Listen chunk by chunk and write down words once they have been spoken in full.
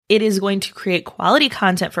it is going to create quality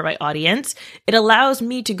content for my audience. It allows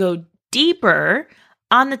me to go deeper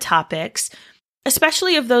on the topics,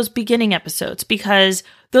 especially of those beginning episodes, because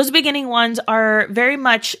those beginning ones are very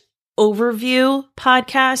much overview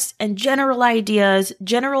podcasts and general ideas,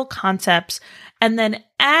 general concepts. And then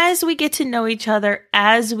as we get to know each other,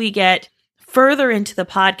 as we get further into the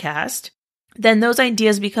podcast, then those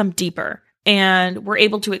ideas become deeper and we're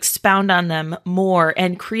able to expound on them more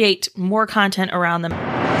and create more content around them.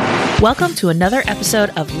 Welcome to another episode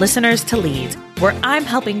of Listeners to Leads, where I'm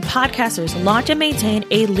helping podcasters launch and maintain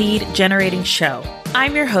a lead generating show.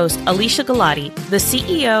 I'm your host, Alicia Galati, the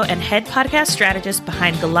CEO and head podcast strategist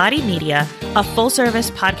behind Galati Media, a full-service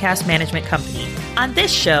podcast management company. On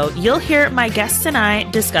this show, you'll hear my guests and I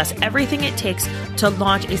discuss everything it takes to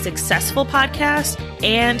launch a successful podcast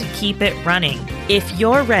and keep it running. If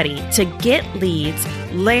you're ready to get leads,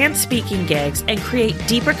 land speaking gigs, and create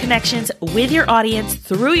deeper connections with your audience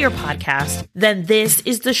through your podcast, then this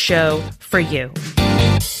is the show for you.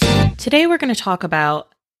 Today, we're going to talk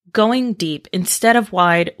about going deep instead of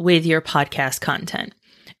wide with your podcast content.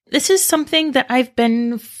 This is something that I've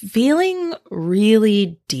been feeling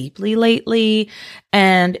really deeply lately,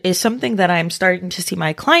 and is something that I'm starting to see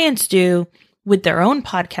my clients do with their own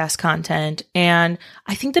podcast content. And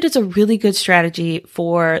I think that it's a really good strategy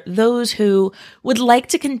for those who would like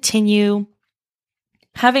to continue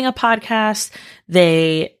having a podcast.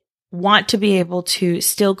 They want to be able to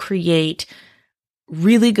still create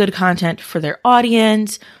really good content for their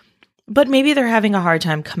audience, but maybe they're having a hard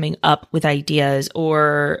time coming up with ideas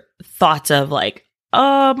or thoughts of like,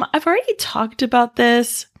 I've already talked about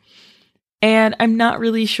this and I'm not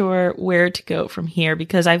really sure where to go from here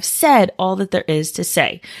because I've said all that there is to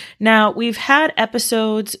say. Now, we've had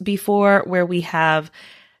episodes before where we have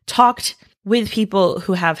talked with people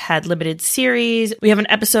who have had limited series. We have an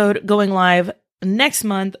episode going live next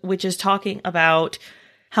month, which is talking about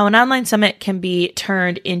how an online summit can be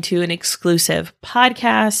turned into an exclusive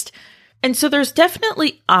podcast. And so there's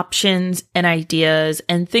definitely options and ideas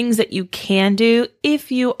and things that you can do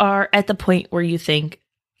if you are at the point where you think,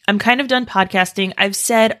 I'm kind of done podcasting. I've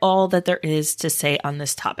said all that there is to say on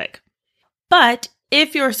this topic. But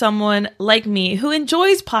if you're someone like me who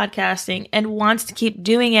enjoys podcasting and wants to keep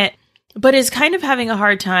doing it, but is kind of having a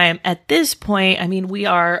hard time at this point, I mean, we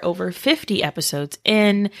are over 50 episodes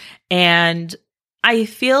in, and I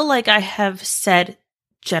feel like I have said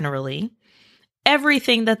generally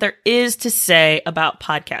everything that there is to say about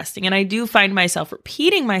podcasting. And I do find myself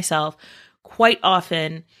repeating myself quite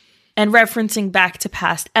often and referencing back to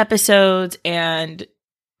past episodes and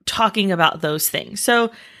talking about those things.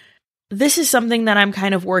 So this is something that I'm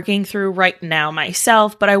kind of working through right now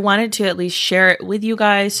myself, but I wanted to at least share it with you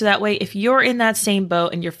guys. So that way, if you're in that same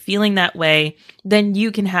boat and you're feeling that way, then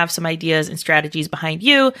you can have some ideas and strategies behind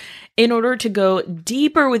you in order to go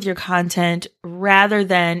deeper with your content rather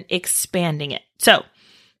than expanding it. So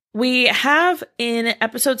we have in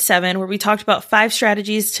episode 7 where we talked about 5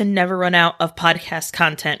 strategies to never run out of podcast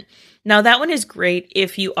content. Now, that one is great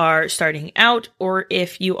if you are starting out or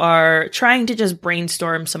if you are trying to just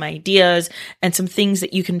brainstorm some ideas and some things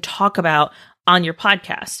that you can talk about on your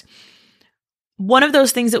podcast. One of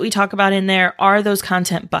those things that we talk about in there are those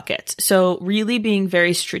content buckets. So really being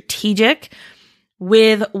very strategic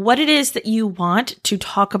with what it is that you want to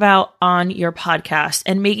talk about on your podcast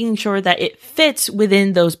and making sure that it fits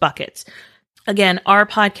within those buckets. Again, our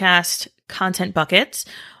podcast content buckets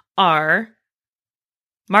are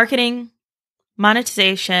marketing,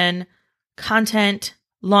 monetization, content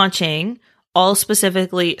launching, all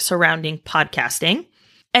specifically surrounding podcasting,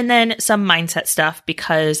 and then some mindset stuff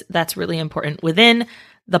because that's really important within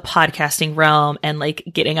the podcasting realm and like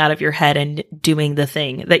getting out of your head and doing the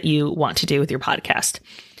thing that you want to do with your podcast.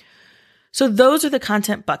 So those are the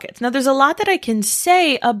content buckets. Now, there's a lot that I can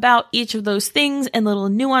say about each of those things and little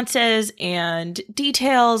nuances and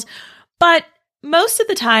details, but most of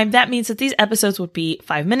the time, that means that these episodes would be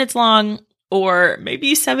 5 minutes long or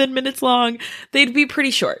maybe 7 minutes long. They'd be pretty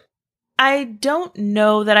short. I don't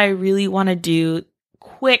know that I really want to do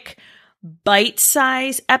quick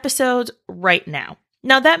bite-size episodes right now.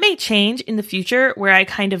 Now, that may change in the future where I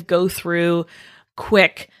kind of go through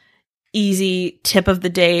quick, easy tip of the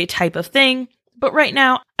day type of thing. But right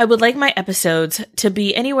now, I would like my episodes to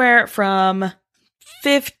be anywhere from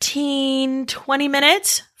 15, 20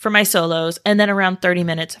 minutes for my solos, and then around 30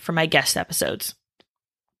 minutes for my guest episodes.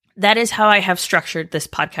 That is how I have structured this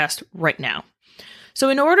podcast right now. So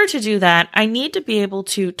in order to do that, I need to be able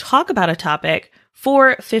to talk about a topic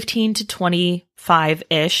for 15 to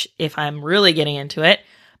 25-ish, if I'm really getting into it,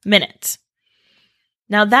 minutes.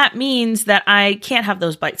 Now that means that I can't have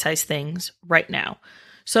those bite-sized things right now.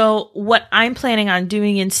 So what I'm planning on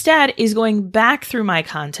doing instead is going back through my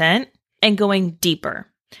content and going deeper.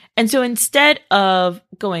 And so instead of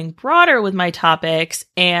going broader with my topics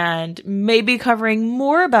and maybe covering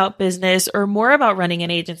more about business or more about running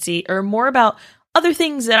an agency or more about other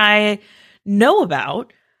things that I know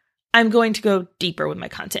about, I'm going to go deeper with my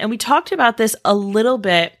content. And we talked about this a little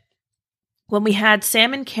bit when we had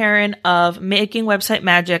Sam and Karen of Making Website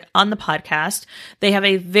Magic on the podcast. They have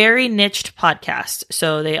a very niched podcast.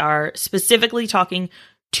 So they are specifically talking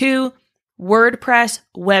to WordPress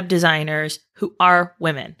web designers who are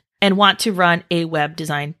women and want to run a web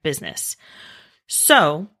design business.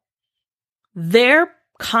 So their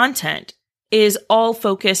content is all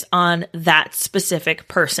focused on that specific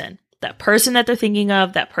person, that person that they're thinking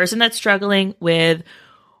of, that person that's struggling with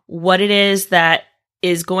what it is that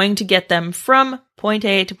is going to get them from point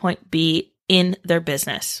A to point B in their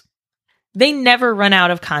business. They never run out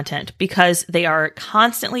of content because they are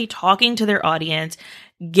constantly talking to their audience,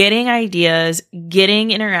 getting ideas,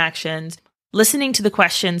 getting interactions, listening to the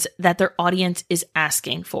questions that their audience is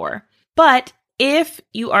asking for. But if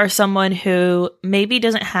you are someone who maybe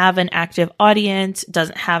doesn't have an active audience,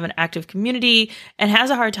 doesn't have an active community, and has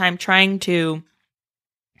a hard time trying to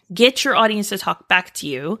get your audience to talk back to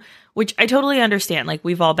you, which I totally understand, like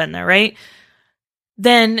we've all been there, right?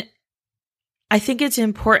 Then I think it's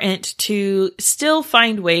important to still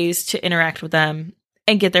find ways to interact with them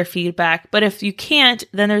and get their feedback. But if you can't,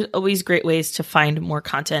 then there's always great ways to find more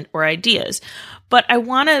content or ideas. But I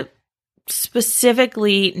want to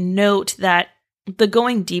specifically note that the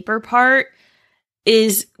going deeper part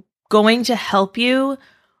is going to help you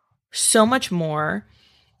so much more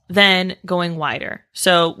than going wider.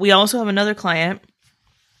 So we also have another client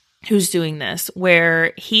who's doing this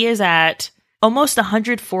where he is at almost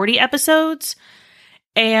 140 episodes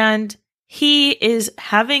and he is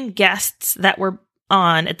having guests that were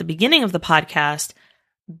on at the beginning of the podcast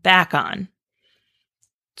back on.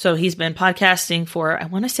 So he's been podcasting for, I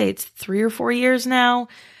want to say it's 3 or 4 years now.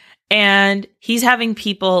 And he's having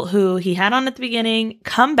people who he had on at the beginning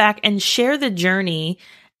come back and share the journey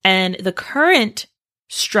and the current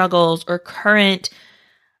struggles or current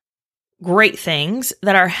great things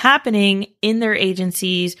that are happening in their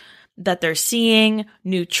agencies that they're seeing,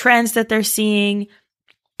 new trends that they're seeing.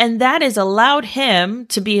 And that has allowed him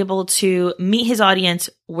to be able to meet his audience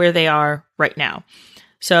where they are right now.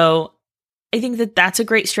 So I think that that's a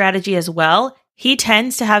great strategy as well. He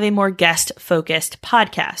tends to have a more guest-focused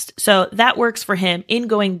podcast. So that works for him in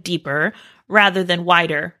going deeper rather than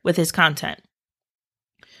wider with his content.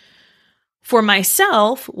 For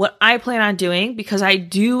myself, what I plan on doing, because I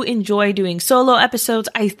do enjoy doing solo episodes,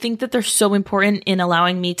 I think that they're so important in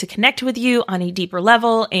allowing me to connect with you on a deeper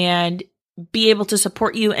level and be able to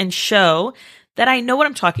support you and show that I know what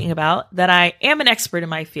I'm talking about, that I am an expert in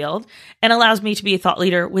my field, and allows me to be a thought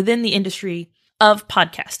leader within the industry of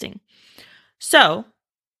podcasting. So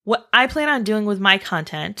what I plan on doing with my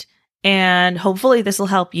content, and hopefully this will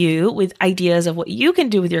help you with ideas of what you can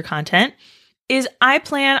do with your content, is I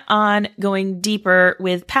plan on going deeper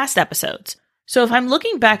with past episodes. So if I'm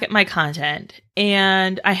looking back at my content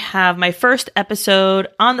and I have my first episode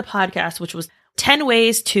on the podcast, which was 10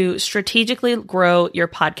 ways to strategically grow your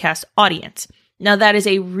podcast audience. Now that is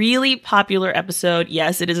a really popular episode.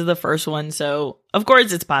 Yes, it is the first one, so of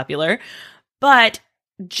course it's popular. But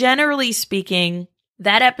generally speaking,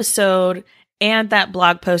 that episode and that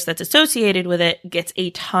blog post that's associated with it gets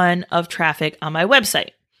a ton of traffic on my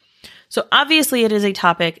website. So obviously it is a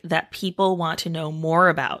topic that people want to know more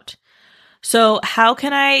about. So how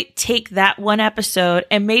can I take that one episode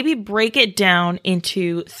and maybe break it down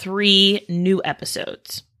into 3 new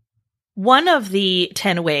episodes? One of the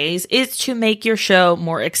 10 ways is to make your show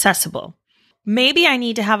more accessible. Maybe I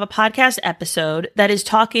need to have a podcast episode that is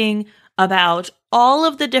talking about all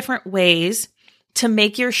of the different ways to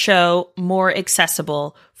make your show more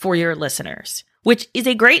accessible for your listeners, which is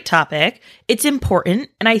a great topic. It's important.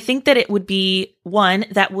 And I think that it would be one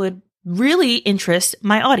that would really interest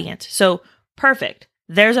my audience. So perfect.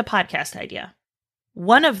 There's a podcast idea.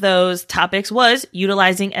 One of those topics was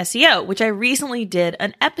utilizing SEO, which I recently did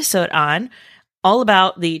an episode on, all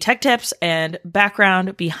about the tech tips and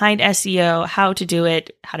background behind SEO, how to do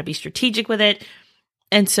it, how to be strategic with it.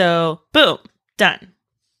 And so, boom, done.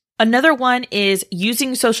 Another one is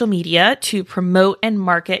using social media to promote and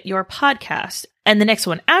market your podcast. And the next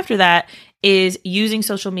one after that is using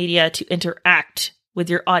social media to interact with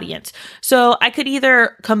your audience. So I could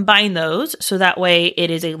either combine those so that way it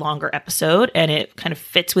is a longer episode and it kind of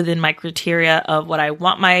fits within my criteria of what I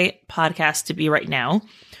want my podcast to be right now.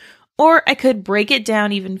 Or I could break it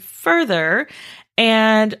down even further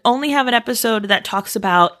and only have an episode that talks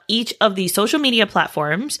about each of the social media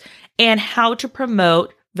platforms and how to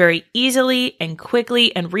promote very easily and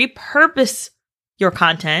quickly and repurpose your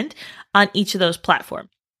content on each of those platforms.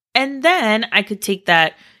 And then I could take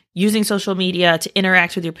that using social media to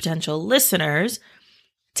interact with your potential listeners,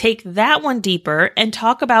 take that one deeper and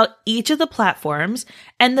talk about each of the platforms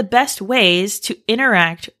and the best ways to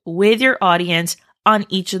interact with your audience on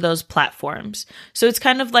each of those platforms. So it's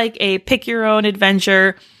kind of like a pick your own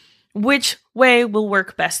adventure. Which way will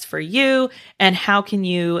work best for you and how can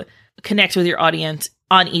you connect with your audience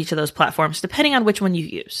on each of those platforms, depending on which one you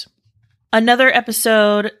use. Another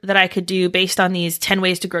episode that I could do based on these 10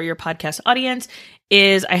 ways to grow your podcast audience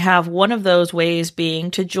is I have one of those ways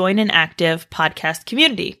being to join an active podcast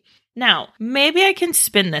community. Now, maybe I can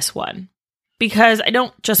spin this one because I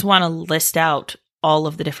don't just want to list out all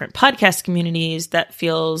of the different podcast communities. That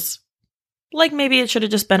feels like maybe it should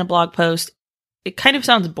have just been a blog post. It kind of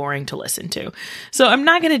sounds boring to listen to. So I'm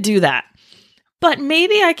not going to do that. But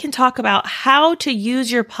maybe I can talk about how to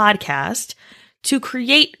use your podcast to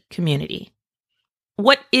create community.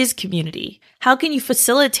 What is community? How can you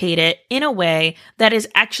facilitate it in a way that is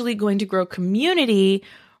actually going to grow community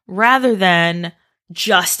rather than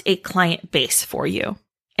just a client base for you?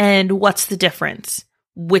 And what's the difference?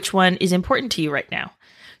 Which one is important to you right now?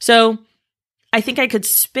 So I think I could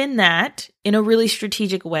spin that in a really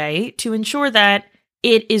strategic way to ensure that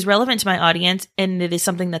it is relevant to my audience and it is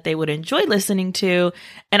something that they would enjoy listening to.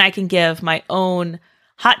 And I can give my own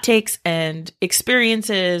hot takes and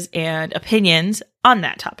experiences and opinions on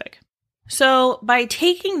that topic. So by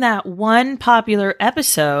taking that one popular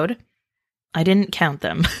episode, I didn't count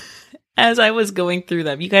them as I was going through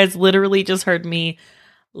them. You guys literally just heard me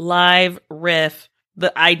live riff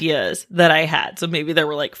the ideas that I had. So maybe there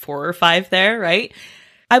were like 4 or 5 there, right?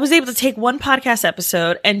 I was able to take one podcast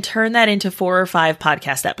episode and turn that into 4 or 5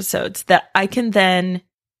 podcast episodes that I can then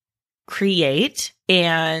create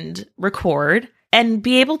and record and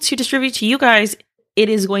be able to distribute to you guys. It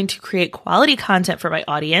is going to create quality content for my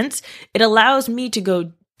audience. It allows me to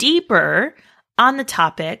go deeper on the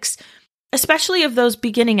topics, especially of those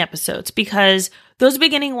beginning episodes, because those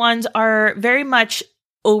beginning ones are very much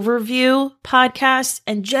overview podcasts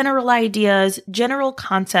and general ideas, general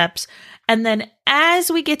concepts. And then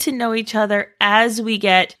as we get to know each other, as we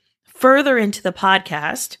get further into the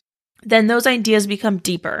podcast, then those ideas become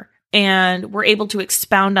deeper and we're able to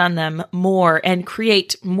expound on them more and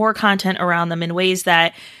create more content around them in ways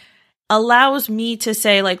that allows me to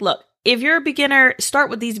say, like, look, if you're a beginner, start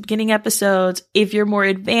with these beginning episodes. If you're more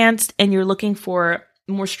advanced and you're looking for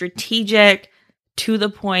more strategic, to the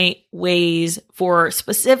point ways for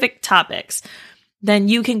specific topics, then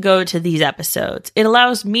you can go to these episodes. It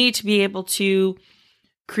allows me to be able to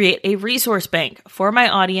create a resource bank for my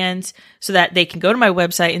audience so that they can go to my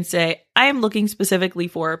website and say, I am looking specifically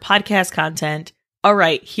for podcast content. All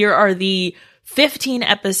right, here are the 15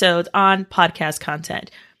 episodes on podcast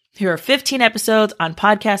content. Here are 15 episodes on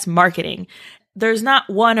podcast marketing. There's not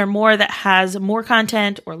one or more that has more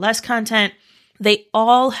content or less content. They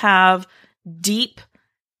all have deep,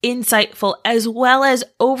 insightful, as well as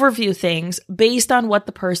overview things based on what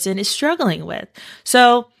the person is struggling with.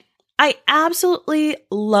 So I absolutely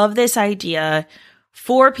love this idea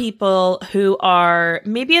for people who are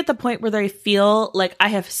maybe at the point where they feel like I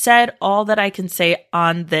have said all that I can say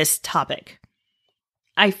on this topic.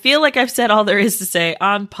 I feel like I've said all there is to say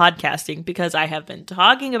on podcasting because I have been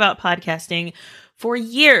talking about podcasting for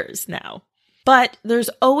years now. But there's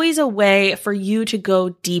always a way for you to go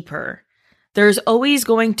deeper. There's always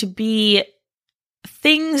going to be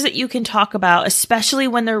things that you can talk about, especially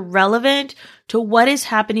when they're relevant to what is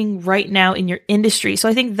happening right now in your industry. So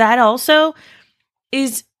I think that also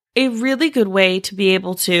is a really good way to be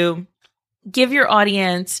able to give your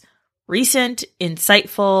audience recent,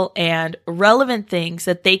 insightful, and relevant things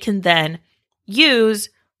that they can then use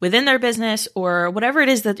within their business or whatever it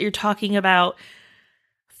is that you're talking about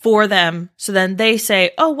for them. So then they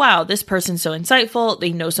say, oh, wow, this person's so insightful.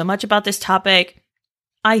 They know so much about this topic.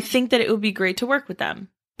 I think that it would be great to work with them.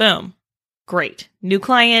 Boom. Great. New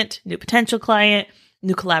client, new potential client,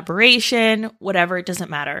 new collaboration, whatever. It doesn't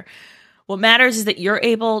matter. What matters is that you're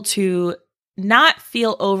able to not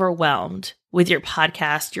feel overwhelmed with your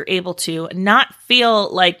podcast. You're able to not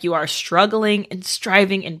feel like you are struggling and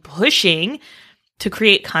striving and pushing to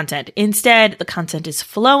create content. Instead, the content is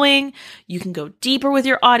flowing. You can go deeper with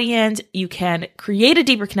your audience. You can create a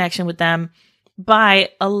deeper connection with them by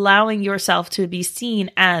allowing yourself to be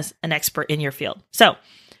seen as an expert in your field. So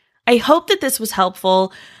I hope that this was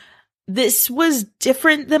helpful. This was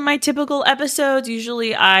different than my typical episodes.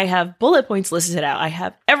 Usually I have bullet points listed out. I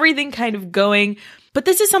have everything kind of going, but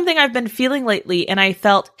this is something I've been feeling lately. And I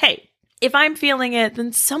felt, hey, if I'm feeling it,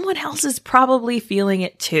 then someone else is probably feeling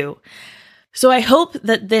it too. So I hope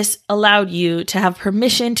that this allowed you to have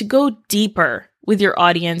permission to go deeper with your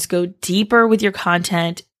audience, go deeper with your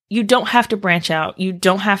content. You don't have to branch out. You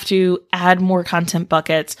don't have to add more content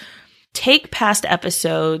buckets. Take past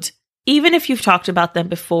episodes, even if you've talked about them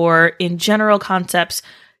before in general concepts,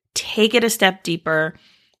 take it a step deeper,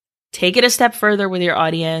 take it a step further with your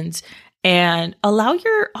audience, and allow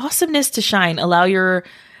your awesomeness to shine. Allow your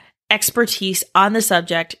expertise on the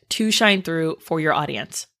subject to shine through for your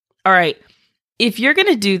audience. All right. If you're going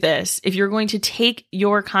to do this, if you're going to take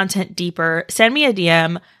your content deeper, send me a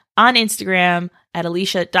DM on Instagram at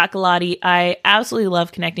alicia.galati. I absolutely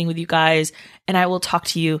love connecting with you guys, and I will talk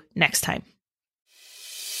to you next time.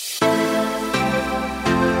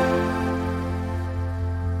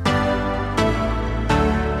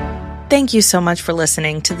 Thank you so much for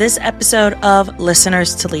listening to this episode of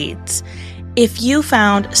Listeners to Leads. If you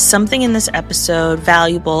found something in this episode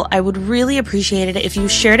valuable, I would really appreciate it if you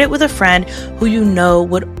shared it with a friend who you know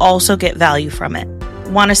would also get value from it.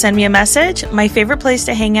 Want to send me a message? My favorite place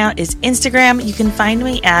to hang out is Instagram. You can find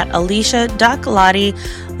me at alicia.galati.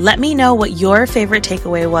 Let me know what your favorite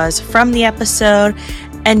takeaway was from the episode.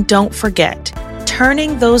 And don't forget,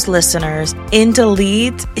 turning those listeners into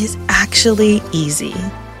leads is actually easy.